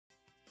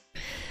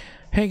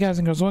Hey guys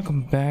and girls,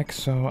 welcome back.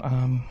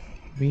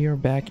 We are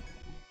back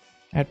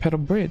at Petal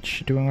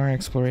Bridge doing our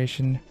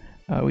exploration.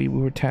 We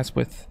were tasked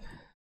with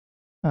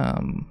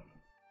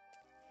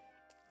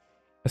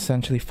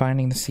essentially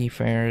finding the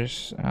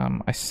seafarers.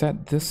 I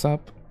set this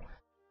up,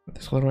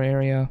 this little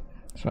area,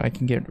 so I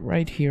can get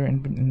right here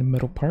in the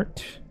middle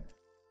part.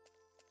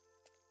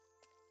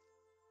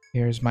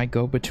 Here's my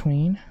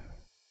go-between.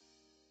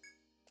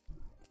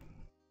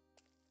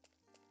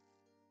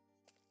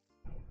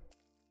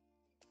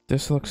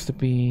 This looks to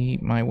be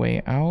my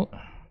way out.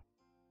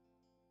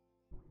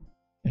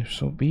 If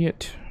so be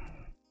it.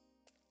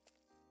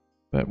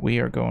 But we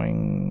are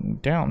going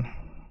down.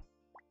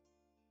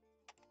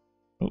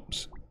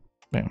 Oops.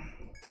 Bam.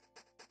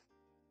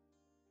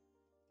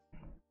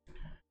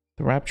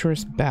 The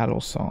Rapturous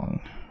Battle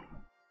Song.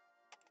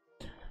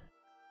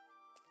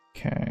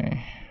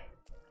 Okay.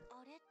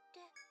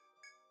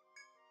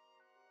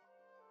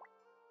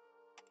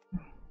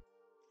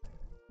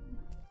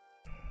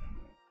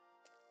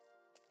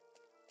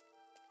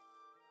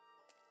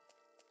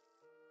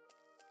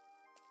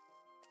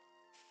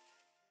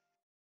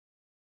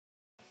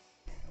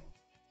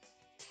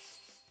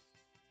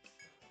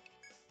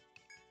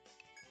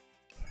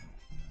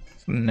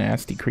 Some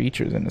nasty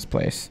creatures in this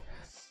place.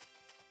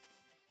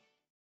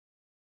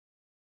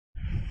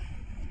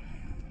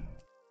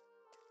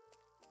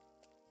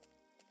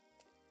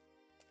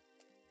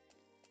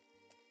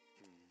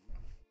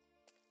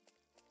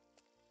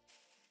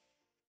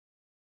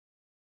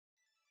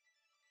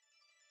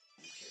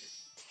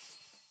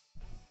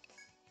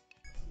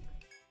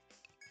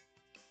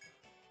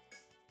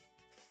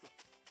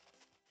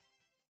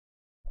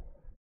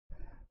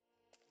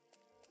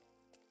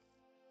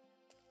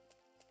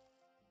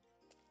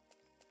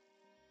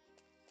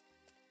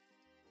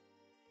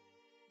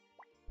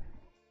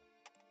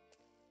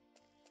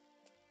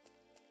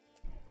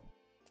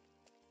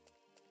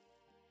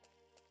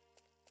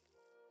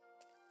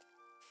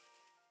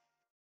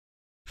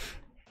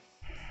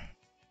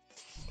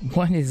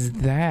 What is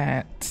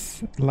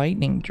that?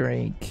 Lightning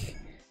Drake.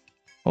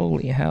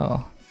 Holy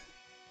hell.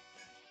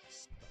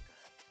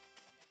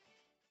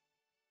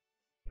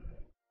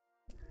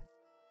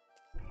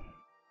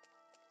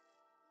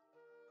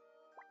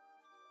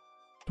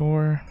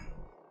 Door.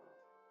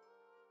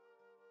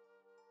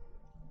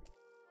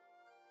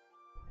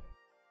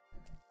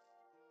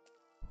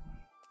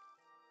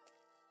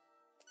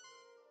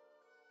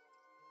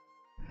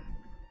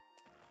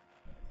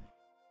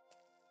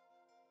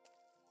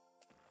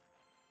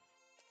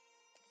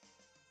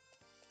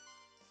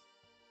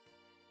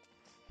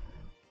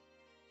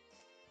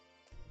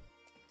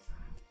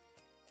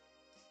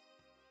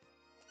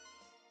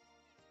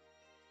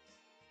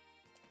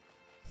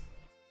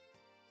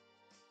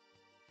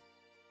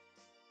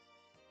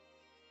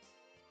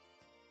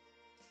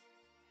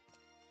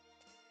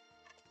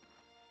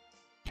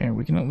 Okay,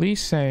 we can at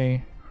least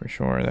say for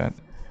sure that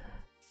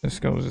this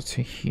goes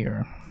to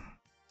here.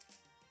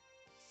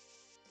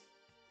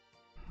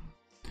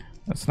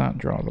 Let's not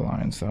draw the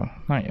lines though,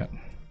 not yet.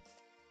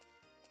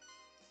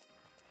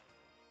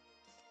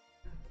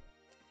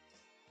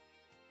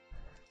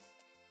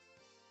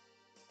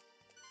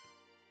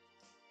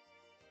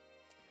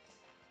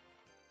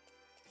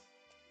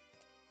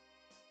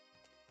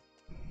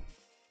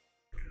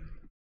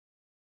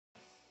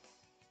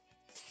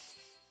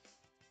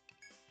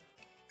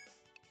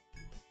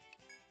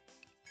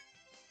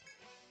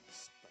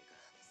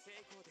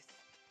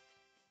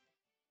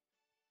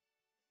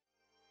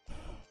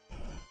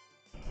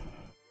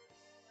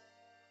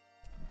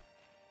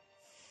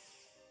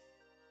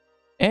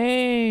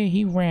 Hey,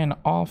 he ran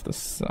off the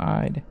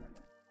side.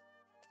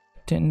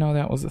 Didn't know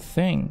that was a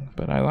thing,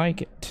 but I like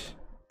it.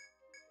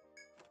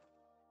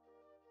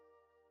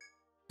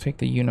 Take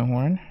the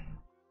unicorn.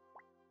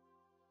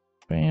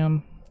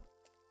 Bam.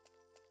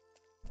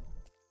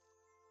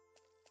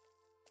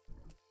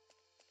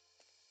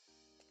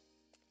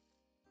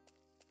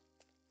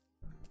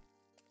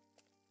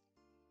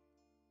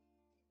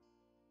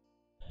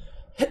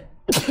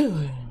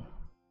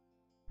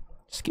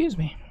 Excuse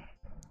me.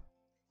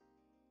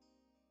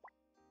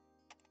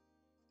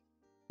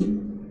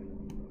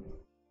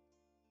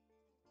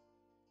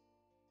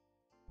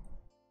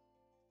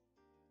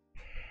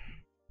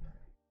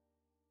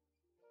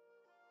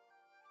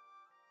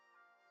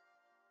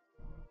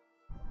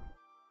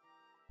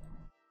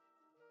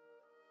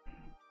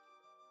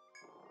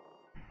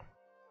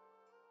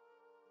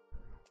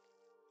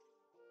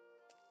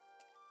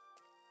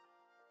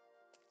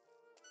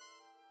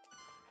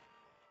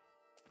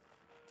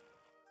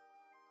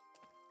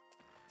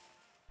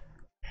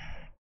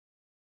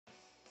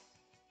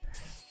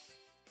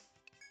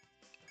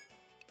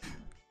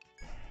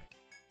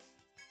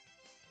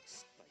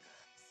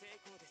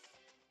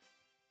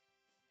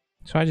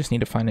 So I just need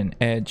to find an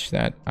edge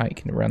that I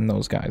can run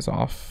those guys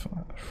off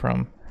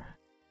from.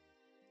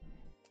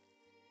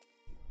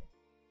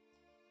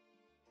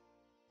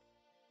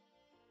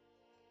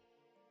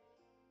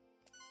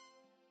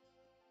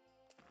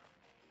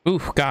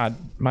 Oof, God,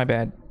 my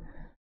bad.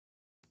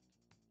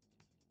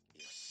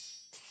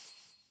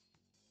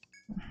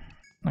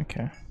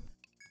 Okay.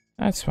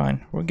 That's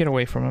fine. We'll get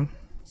away from him.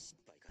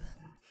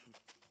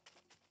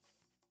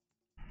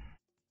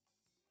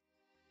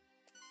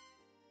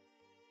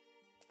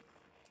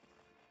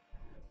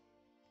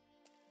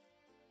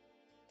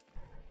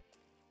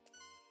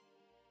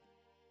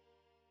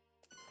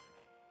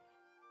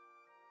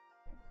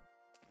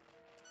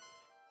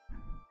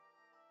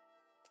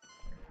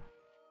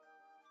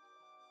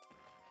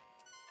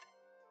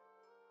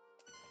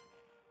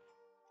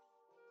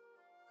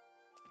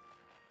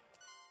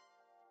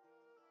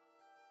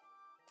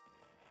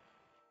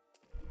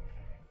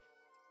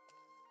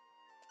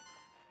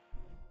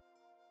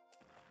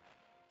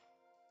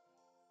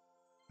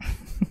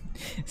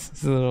 This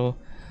is a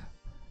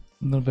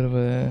little bit of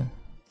a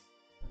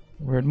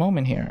weird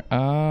moment here.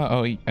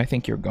 Oh, I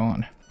think you're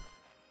gone.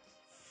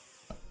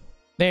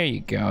 There you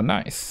go.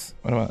 Nice.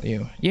 What about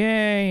you?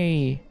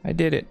 Yay! I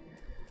did it.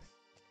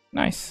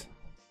 Nice.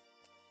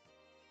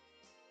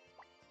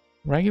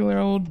 Regular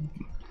old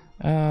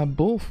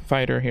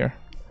bullfighter here.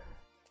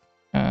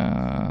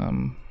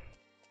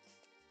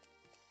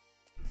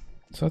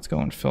 So let's go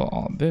and fill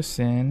all this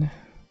in.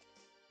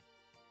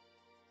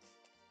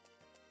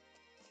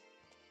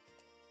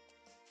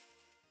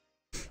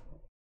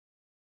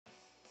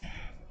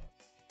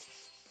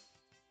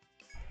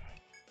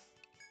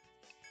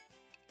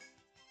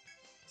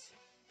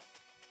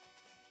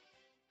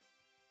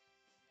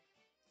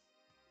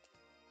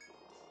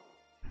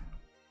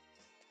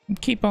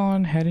 Keep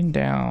on heading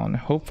down,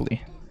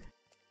 hopefully.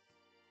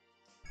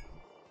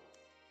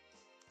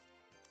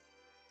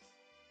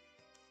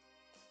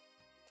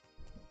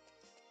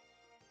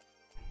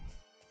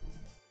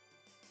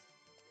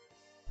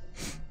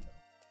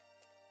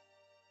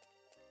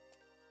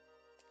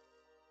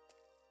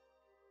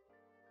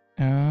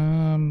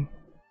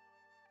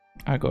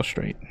 I go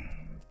straight.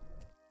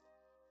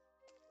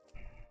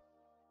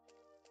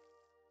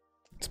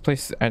 This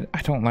place, I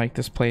don't like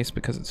this place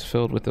because it's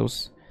filled with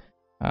those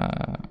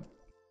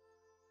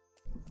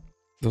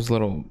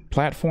little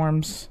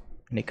platforms,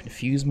 and they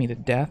confuse me to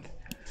death.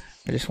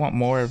 I just want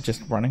more of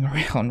just running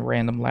around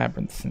random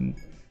labyrinths and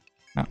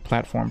not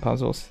platform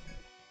puzzles.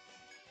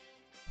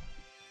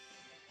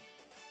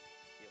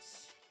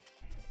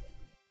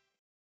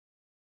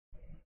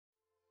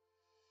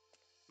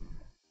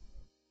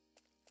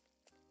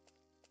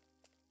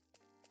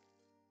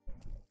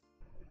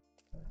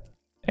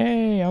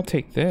 Hey, I'll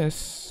take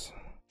this.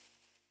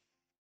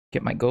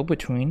 Get my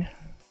go-between.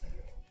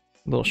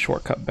 A little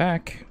shortcut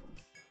back.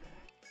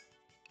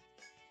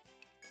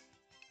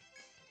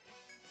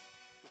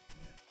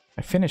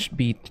 I finished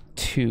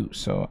B2,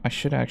 so I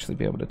should actually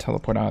be able to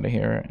teleport out of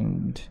here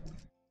and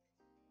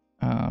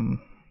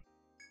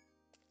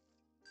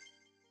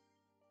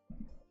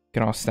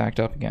get all stacked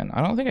up again.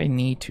 I don't think I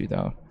need to,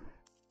 though.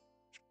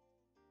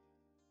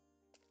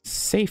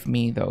 Save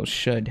me, though,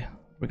 should,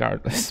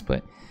 regardless,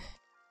 but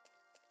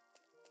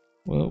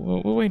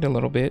we'll wait a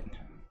little bit.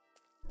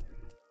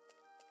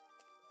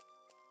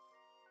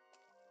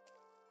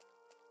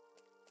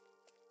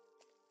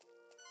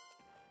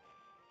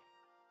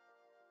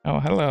 Oh,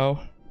 hello.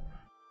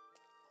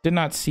 Did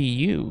not see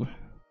you.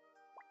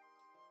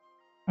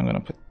 I'm gonna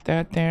put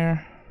that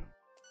there.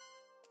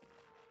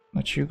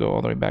 Let you go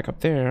all the way back up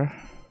there.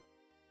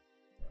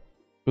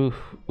 Ooh,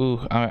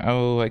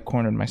 I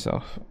cornered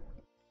myself.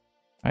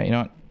 Alright, you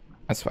know what?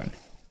 That's fine.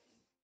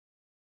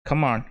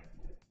 Come on.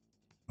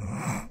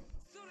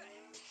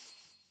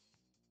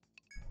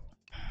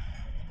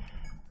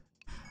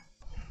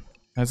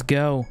 Let's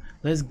go.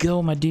 Let's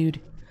go, my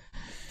dude.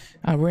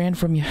 I ran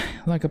from you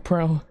like a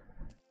pro.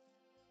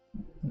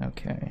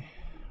 Okay.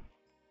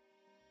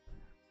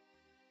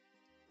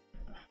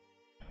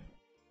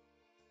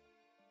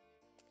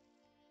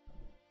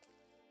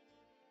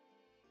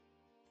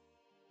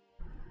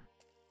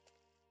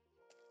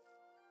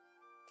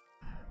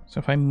 So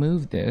if I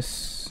move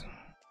this,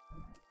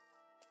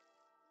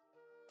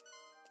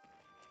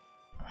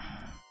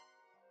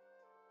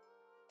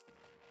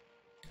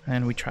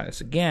 and we try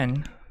this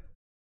again,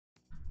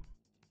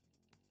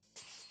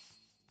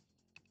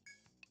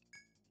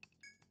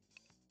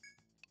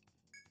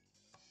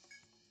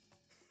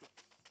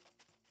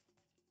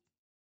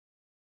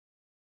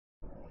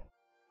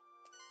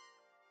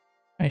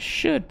 I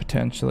should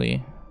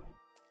potentially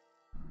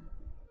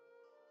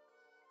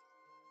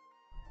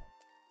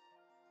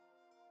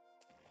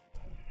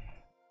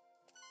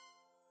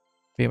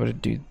be able to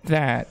do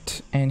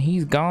that, and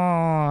he's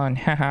gone.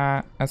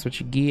 Haha, that's what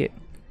you get.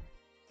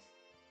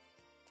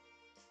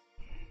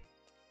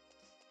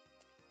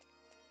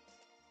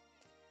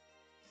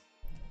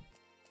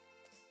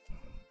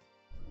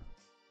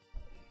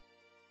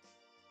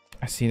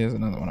 I see there's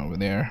another one over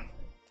there.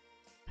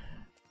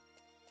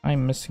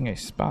 I'm missing a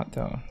spot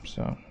though,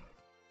 so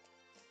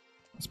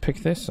let's pick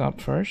this up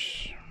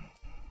first.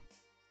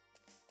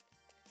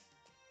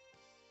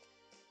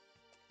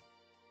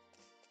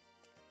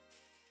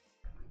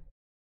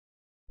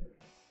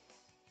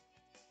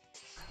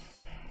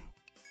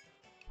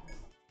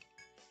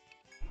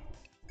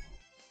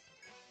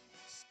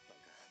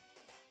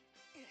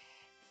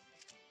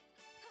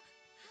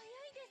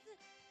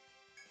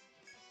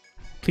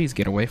 Please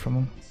get away from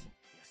him.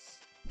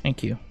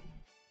 Thank you.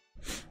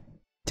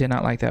 Did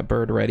not like that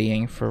bird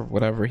readying for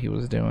whatever he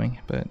was doing,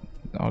 but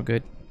all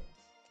good.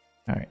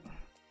 Alright.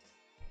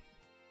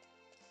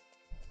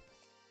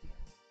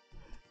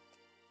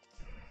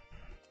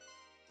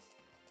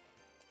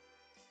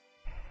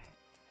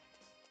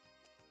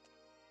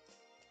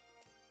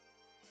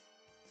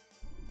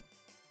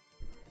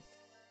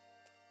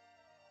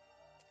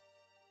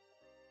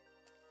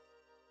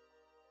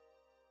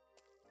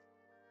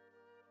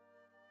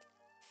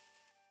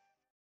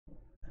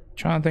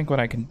 Trying to think what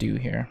I can do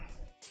here.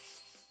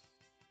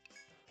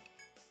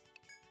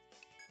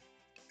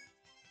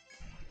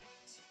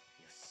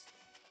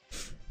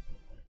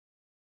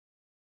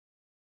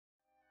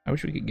 I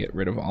wish we could get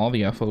rid of all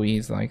the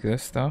FOEs like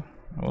this, though.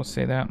 I will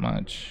say that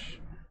much.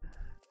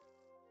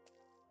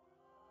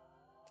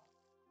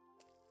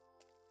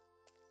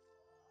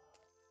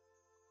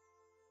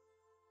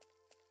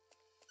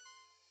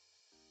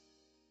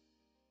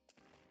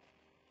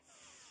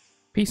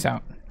 Peace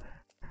out.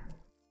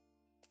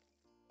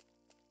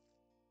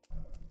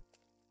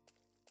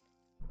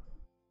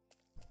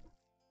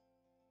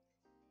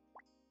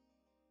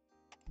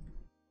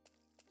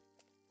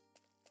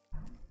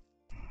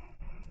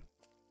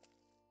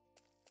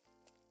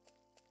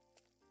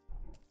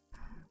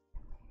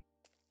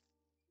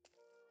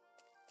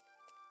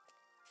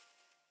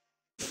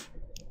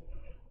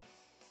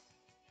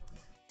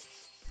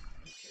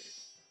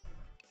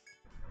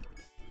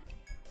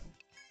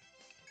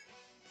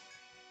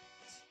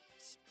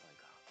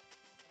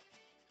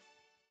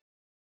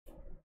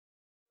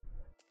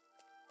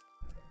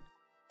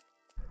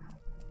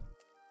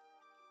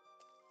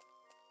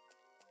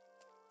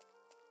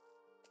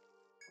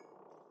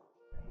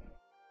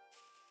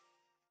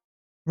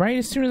 Right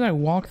as soon as I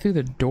walk through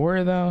the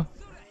door, though.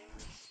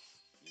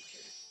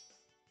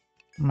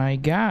 My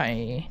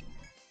guy.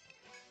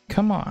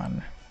 Come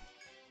on.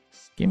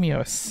 Give me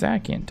a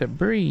second to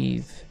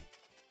breathe.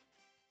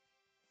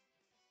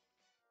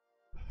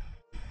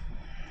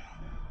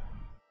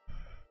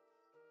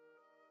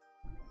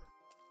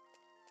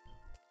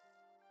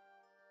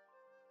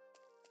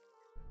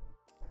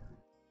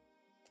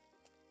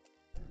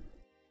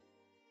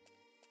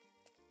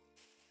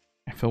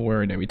 I feel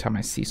worried every time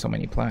I see so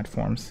many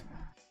platforms.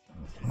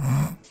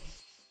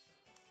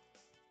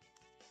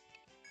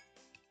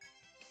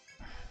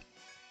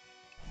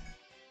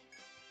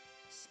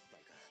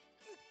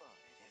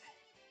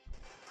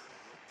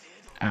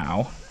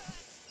 Ow.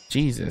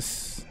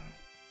 Jesus.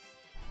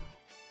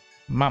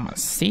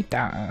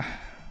 Mamacita.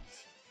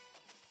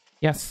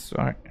 Yes,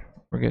 alright.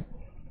 We're good.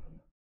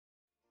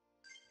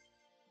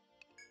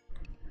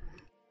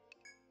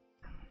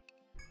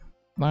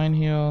 Line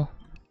heal.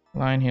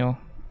 Line heal.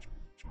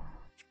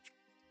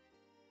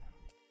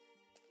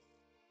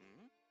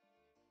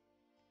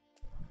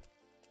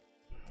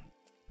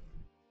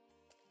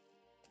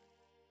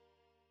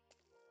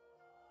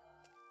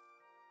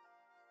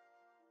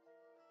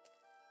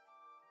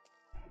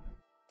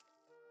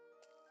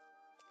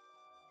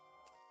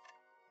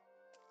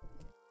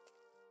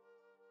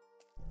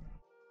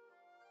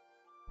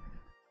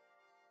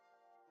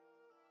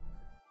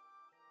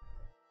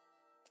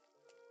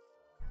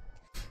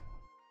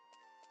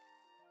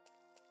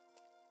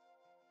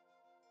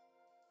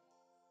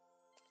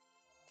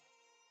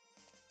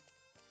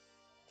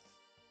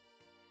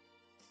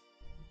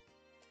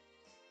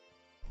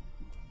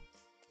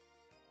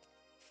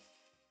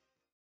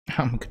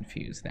 I'm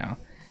confused now.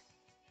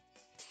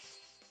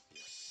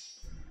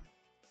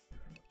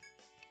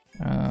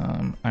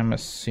 I'm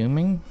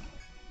assuming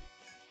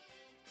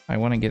I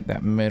want to get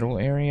that middle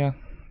area.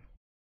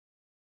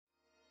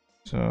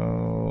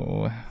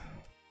 So,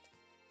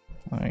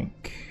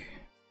 like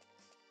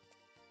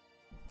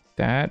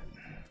that.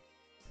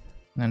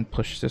 And then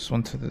push this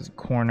one to the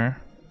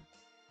corner.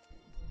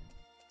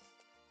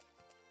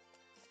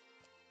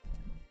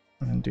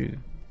 And do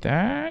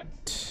that.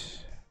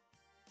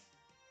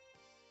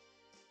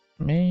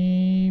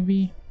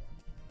 Maybe.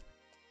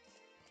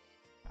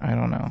 I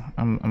don't know.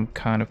 I'm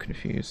kind of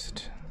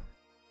confused.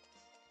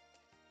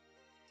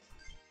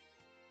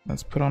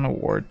 Let's put on a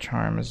ward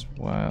charm as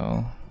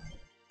well.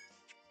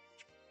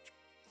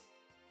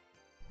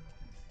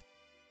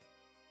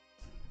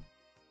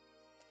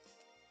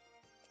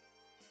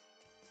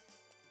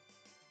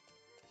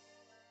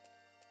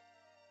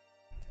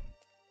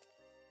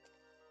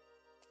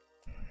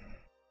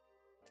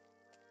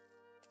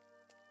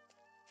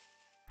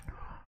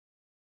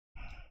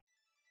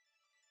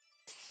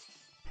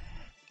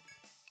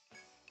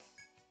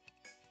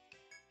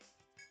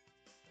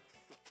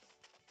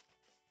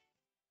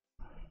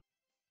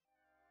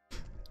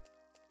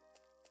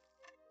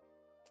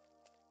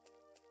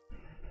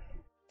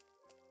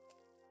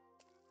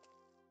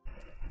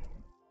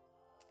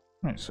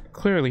 Alright, so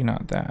clearly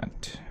not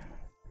that.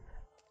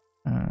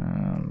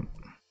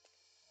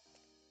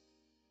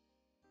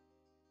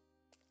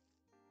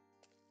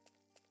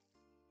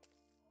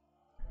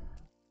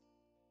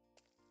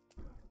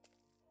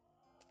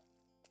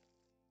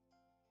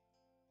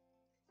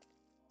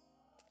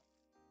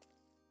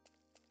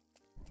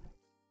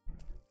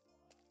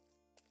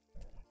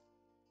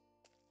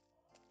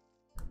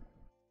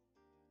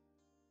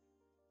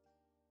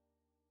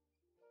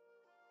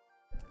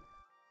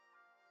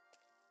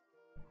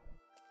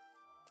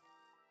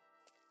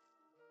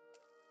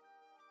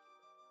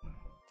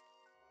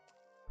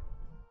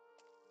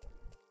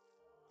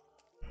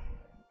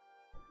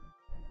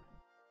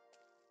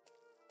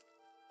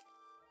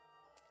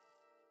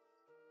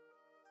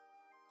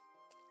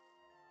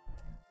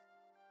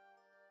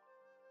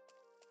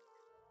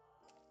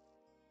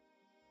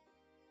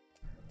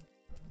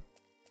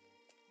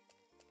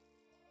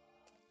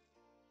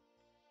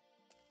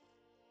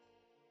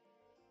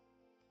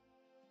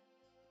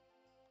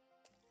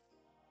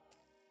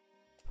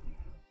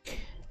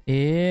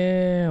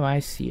 Ew, I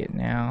see it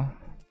now.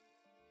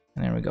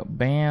 And there we go.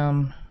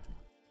 Bam.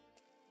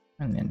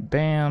 And then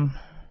bam.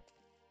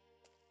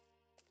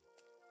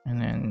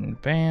 And then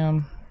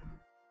bam.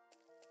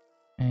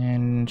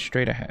 And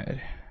straight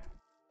ahead.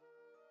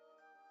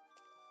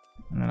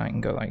 And then I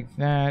can go like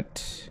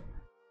that.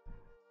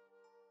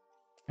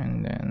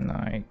 And then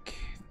like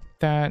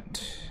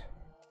that.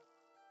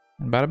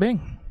 And bada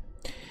bing.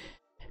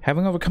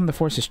 Having overcome the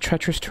force's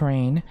treacherous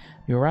terrain,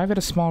 you arrive at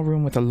a small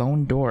room with a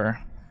lone door.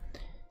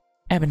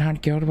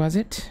 Ebonheart Guild, was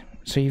it?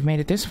 So you've made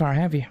it this far,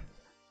 have you?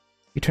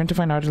 You turn to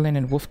find Ardelin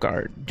and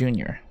Wolfgard,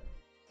 Jr.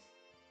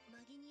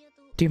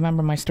 Do you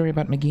remember my story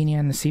about Maginia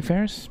and the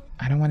Seafarers?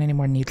 I don't want any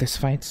more needless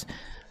fights.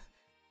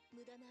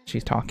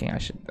 She's talking, I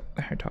should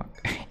let her talk.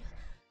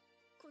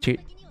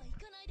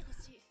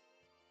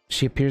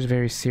 She appears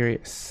very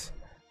serious.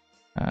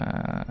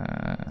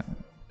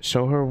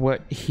 Show her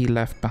what he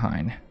left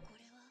behind.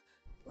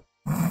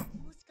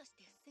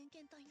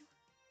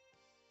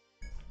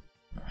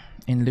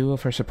 In lieu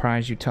of her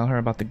surprise, you tell her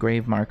about the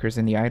grave markers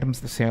and the items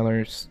the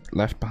sailors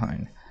left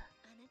behind.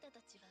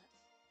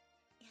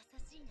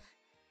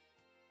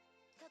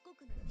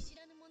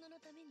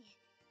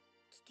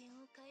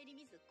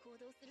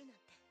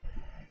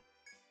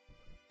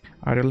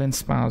 Ardelin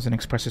smiles and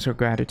expresses her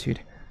gratitude.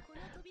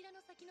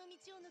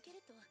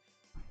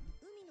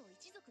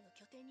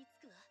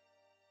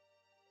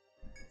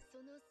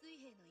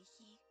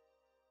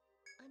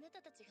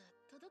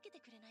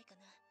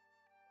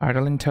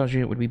 Ardelin tells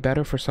you it would be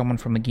better for someone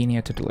from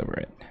Maginia to deliver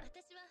it.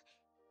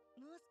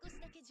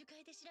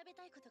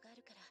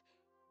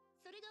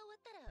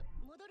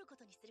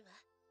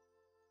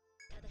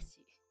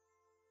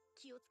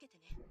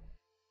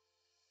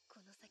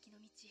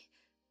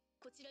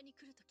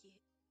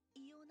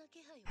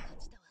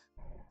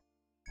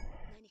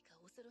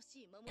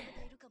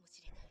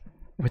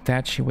 With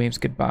that, she waves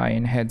goodbye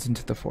and heads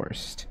into the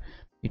forest.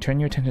 You turn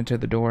your attention to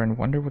the door and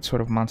wonder what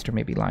sort of monster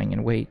may be lying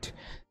in wait.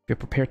 If you're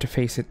prepared to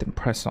face it, then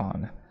press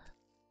on.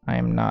 I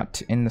am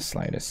not in the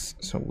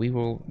slightest, so we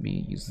will be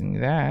using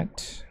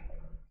that.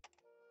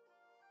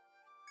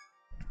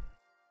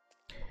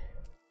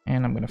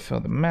 And I'm going to fill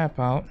the map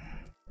out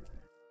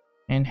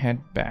and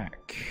head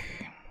back.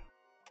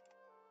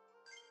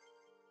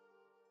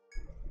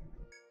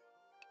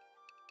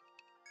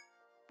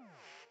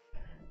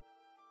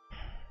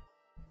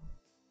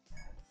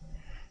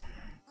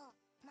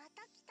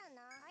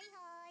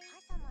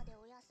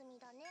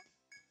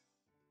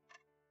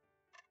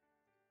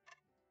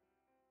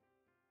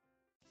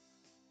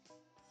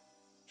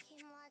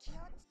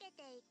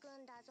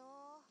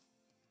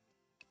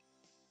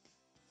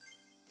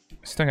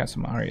 Still got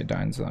some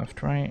Ariadines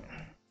left, right?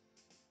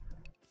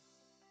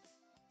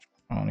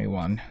 Only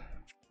one.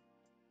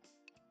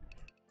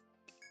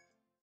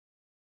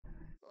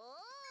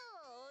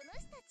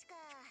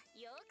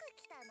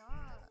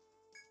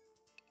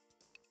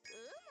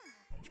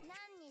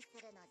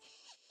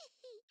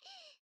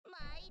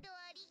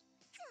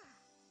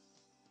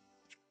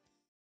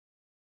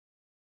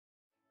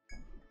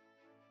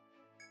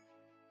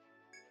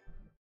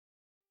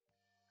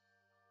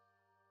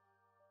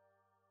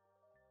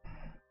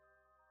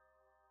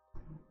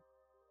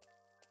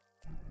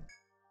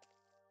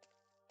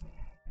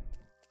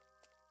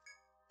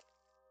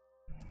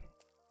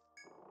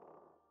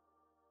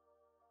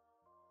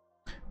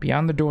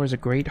 Beyond the door is a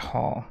great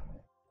hall.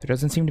 There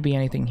doesn't seem to be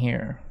anything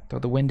here, though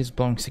the wind is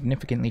blowing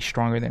significantly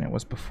stronger than it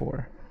was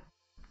before.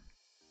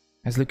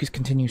 As Lucas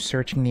continues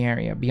searching the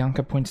area,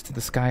 Bianca points to the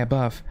sky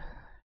above.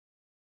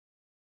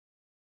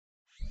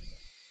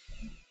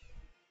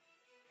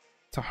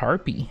 It's a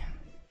harpy,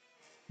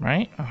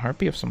 right? A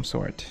harpy of some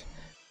sort.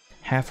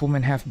 Half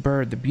woman, half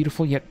bird, the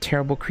beautiful yet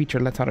terrible creature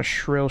lets out a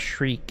shrill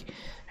shriek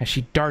as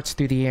she darts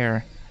through the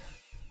air.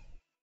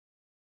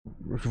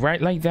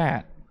 Right like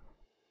that.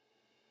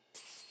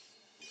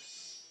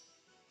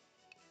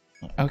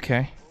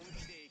 Okay.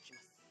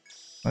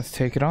 Let's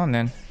take it on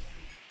then.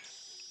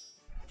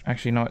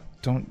 Actually, no,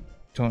 don't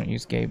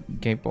use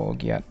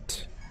Gabolg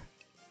yet.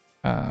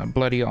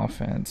 Bloody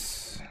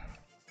offense.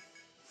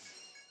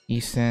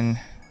 Eason.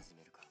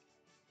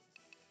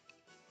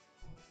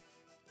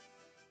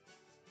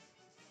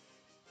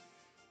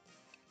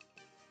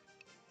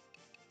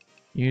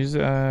 Use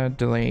a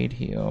delayed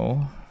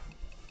heal.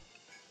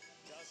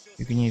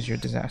 You can use your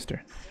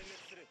disaster.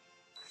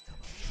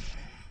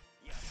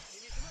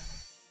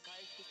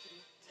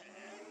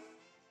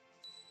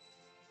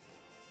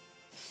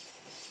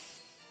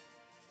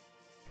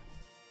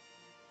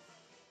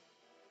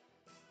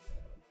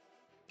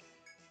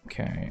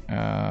 Okay,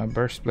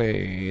 Burst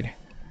Blade.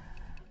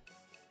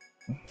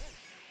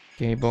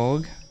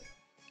 Gabolg.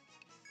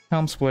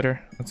 Helm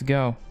Splitter, let's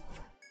go.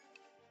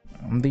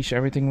 Unleash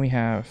everything we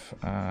have.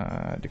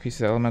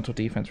 Decreases elemental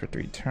defense for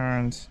 3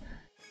 turns.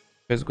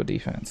 Physical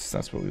defense,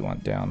 that's what we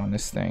want down on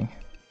this thing.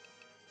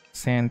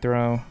 Sand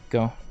throw,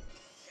 go.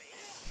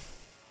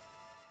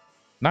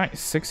 Nice,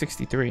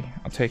 663,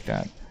 I'll take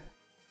that.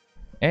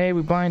 Hey,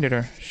 we blinded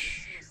her. Shh.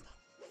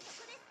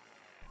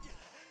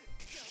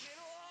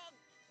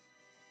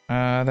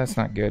 That's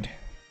not good.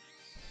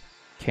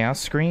 Chaos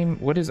Scream?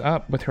 What is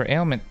up with her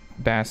ailment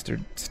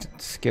bastard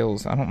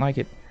skills? I don't like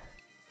it.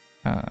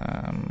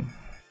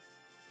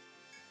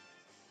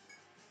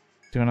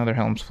 Do another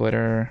Helm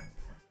Splitter.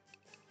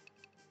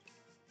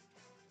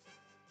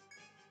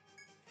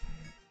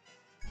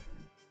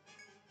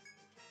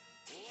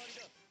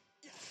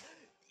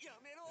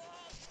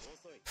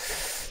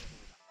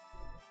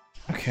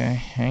 Okay,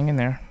 hang in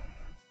there.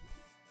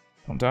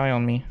 Don't die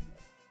on me.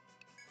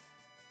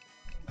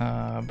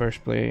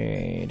 Burst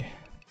Blade.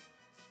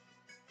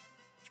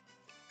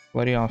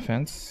 Bloody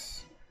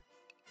Offense.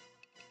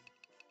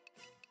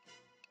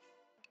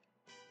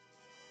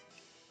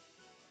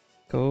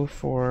 Go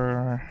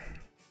for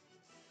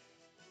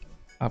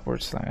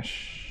Upward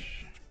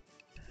Slash.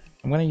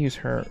 I'm gonna use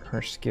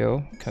her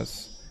skill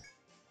because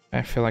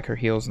I feel like her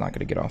heal's not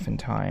gonna get off in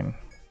time.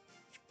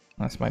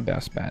 That's my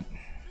best bet.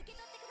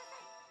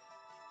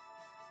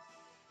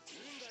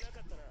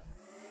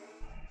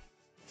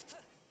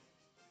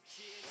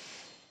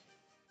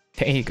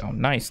 There you go,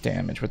 nice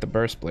damage with the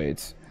burst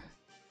blades.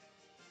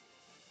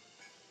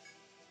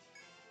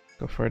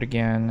 Go for it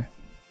again.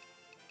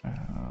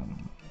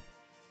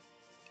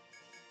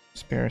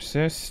 Spare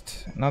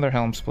assist, another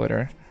Helm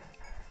Splitter.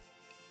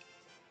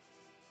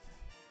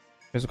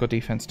 Physical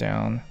defense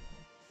down.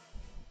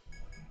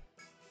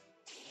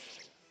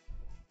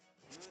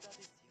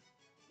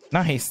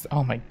 Nice!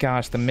 Oh my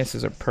gosh, the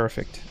misses are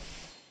perfect.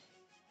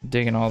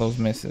 Digging all those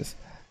misses.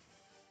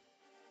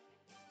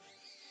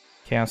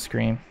 Chaos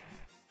Scream.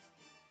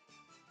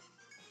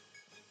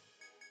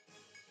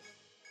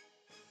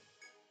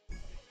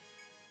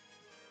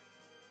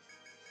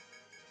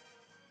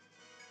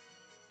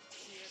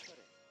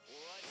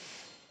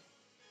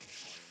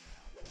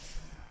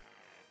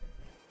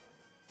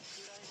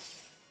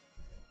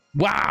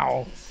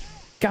 Wow!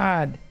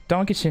 God,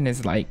 Donkishin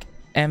is like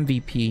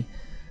MVP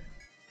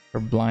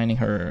for blinding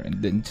her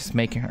and then just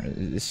making her...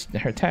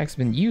 Her attack's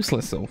been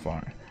useless so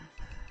far.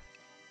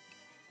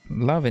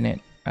 Loving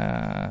it.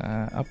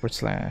 Upward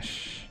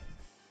Slash.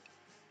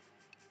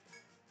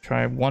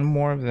 Try one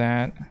more of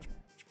that.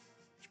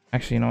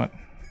 Actually, you know what?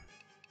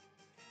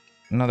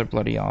 Another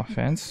Bloody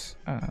Offense.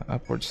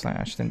 Upward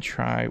Slash. Then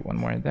try one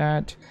more of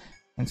that.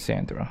 And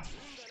Sand Throw.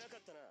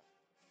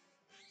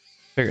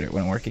 Figured it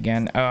wouldn't work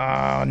again.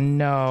 Oh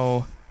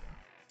no.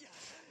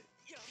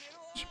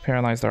 She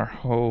paralyzed our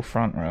whole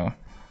front row.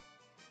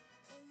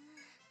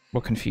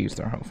 Well, confused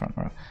our whole front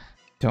row.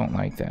 Don't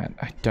like that.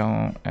 I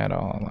don't at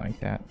all like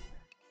that.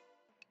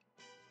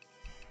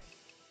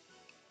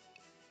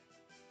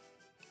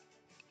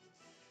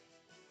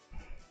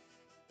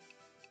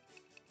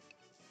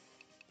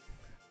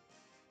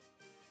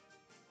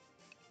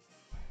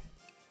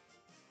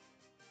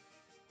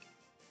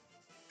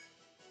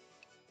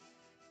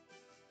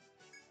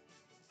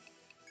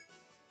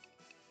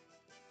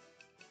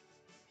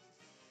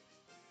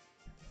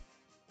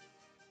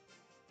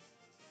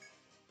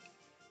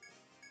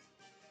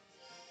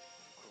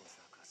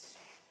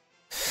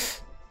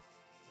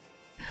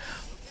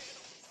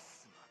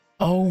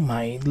 Oh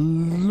my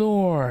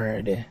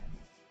lord.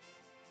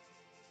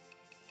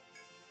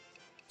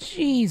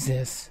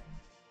 Jesus.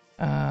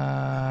 Throw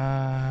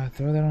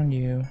that on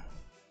you.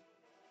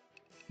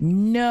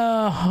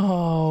 No.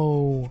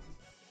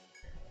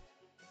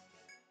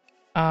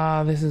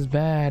 This is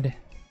bad.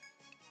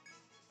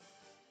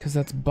 Cause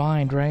that's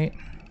bind, right?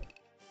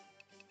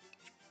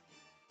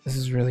 This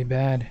is really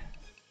bad.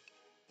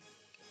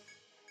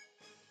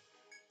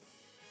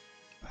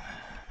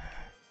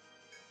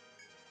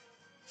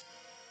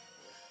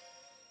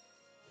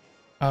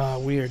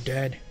 We are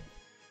dead.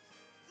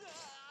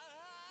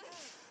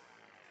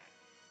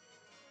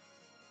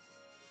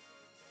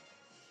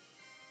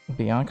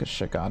 Bianca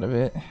shook out of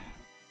it.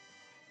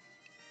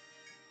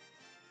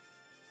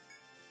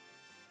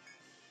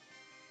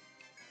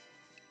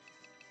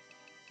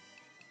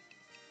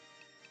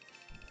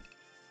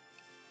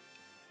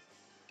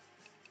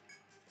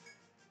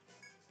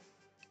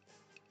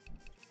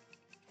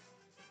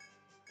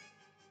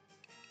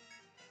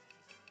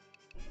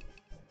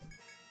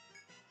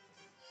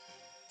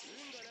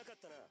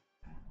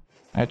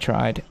 I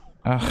tried.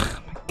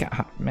 Ugh, my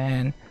god,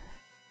 man.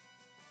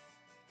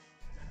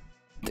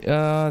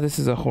 This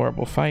is a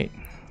horrible fight.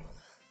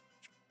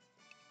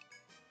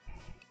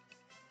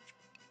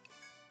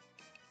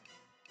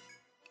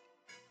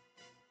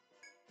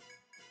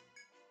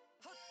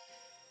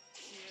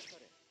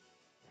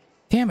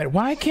 Damn it,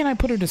 why can't I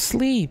put her to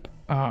sleep?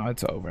 Oh,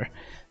 it's over.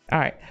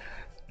 Alright,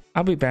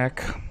 I'll be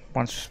back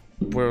once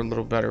we're a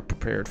little better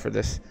prepared for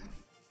this.